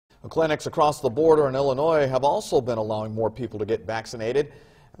Clinics across the border in Illinois have also been allowing more people to get vaccinated.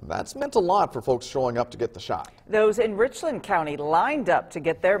 And that's meant a lot for folks showing up to get the shot. Those in Richland County lined up to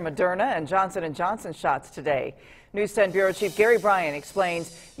get their Moderna and Johnson & Johnson shots today. News 10 Bureau Chief Gary Bryan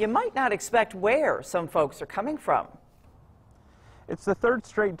explains you might not expect where some folks are coming from. It's the third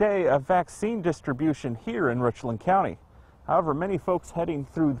straight day of vaccine distribution here in Richland County. However, many folks heading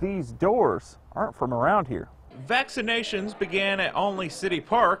through these doors aren't from around here. Vaccinations began at Olney City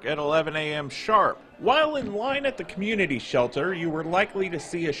Park at 11 a.m. sharp. While in line at the community shelter, you were likely to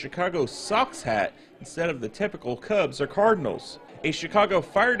see a Chicago Sox hat instead of the typical Cubs or Cardinals. A Chicago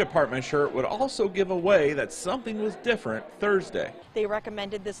Fire Department shirt would also give away that something was different Thursday. They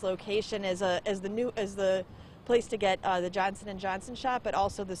recommended this location as the place to get the Johnson & Johnson shot, but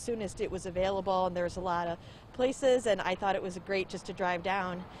also the soonest it was available, and there's a lot of places, and I thought it was great just to drive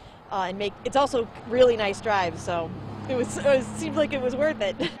down and make. It's also really nice drive, so it seemed like it was worth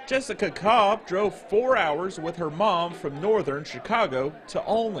it. Jessica Cobb drove 4 hours with her mom from northern Chicago to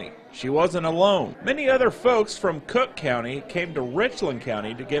Olney. She wasn't alone. Many other folks from Cook County came to Richland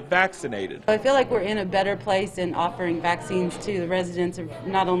County to get vaccinated. I feel like we're in a better place in offering vaccines to the residents of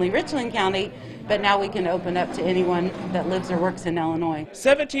not only Richland County, but now we can open up to anyone that lives or works in Illinois.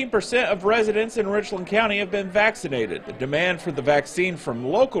 17% of residents in Richland County have been vaccinated. The demand for the vaccine from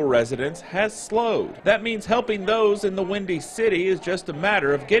local residents has slowed. That means helping those in the Windy City is just a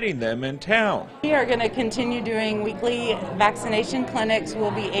matter of getting them in town. We are going to continue doing weekly vaccination clinics.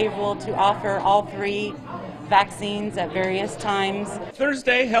 We'll be able to offer all 3 vaccines at various times.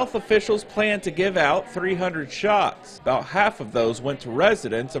 Thursday, health officials plan to give out 300 shots. About half of those went to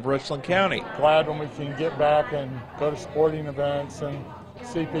residents of Richland County. Glad when we can get back and go to sporting events and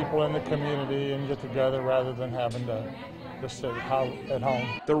see people in the community and get together rather than having to just sit at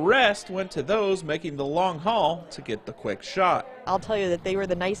home. The rest went to those making the long haul to get the quick shot. I'll tell you that they were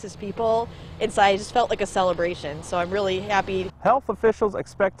the nicest people inside. It just felt like a celebration, so I'm really happy. Health officials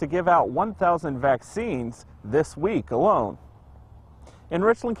expect to give out 1,000 vaccines this week alone. In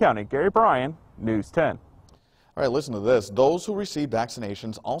Richland County, Gary Bryan, News 10. All right, listen to this. Those who received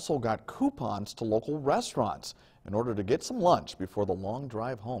vaccinations also got coupons to local restaurants in order to get some lunch before the long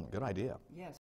drive home. Good idea. Yes.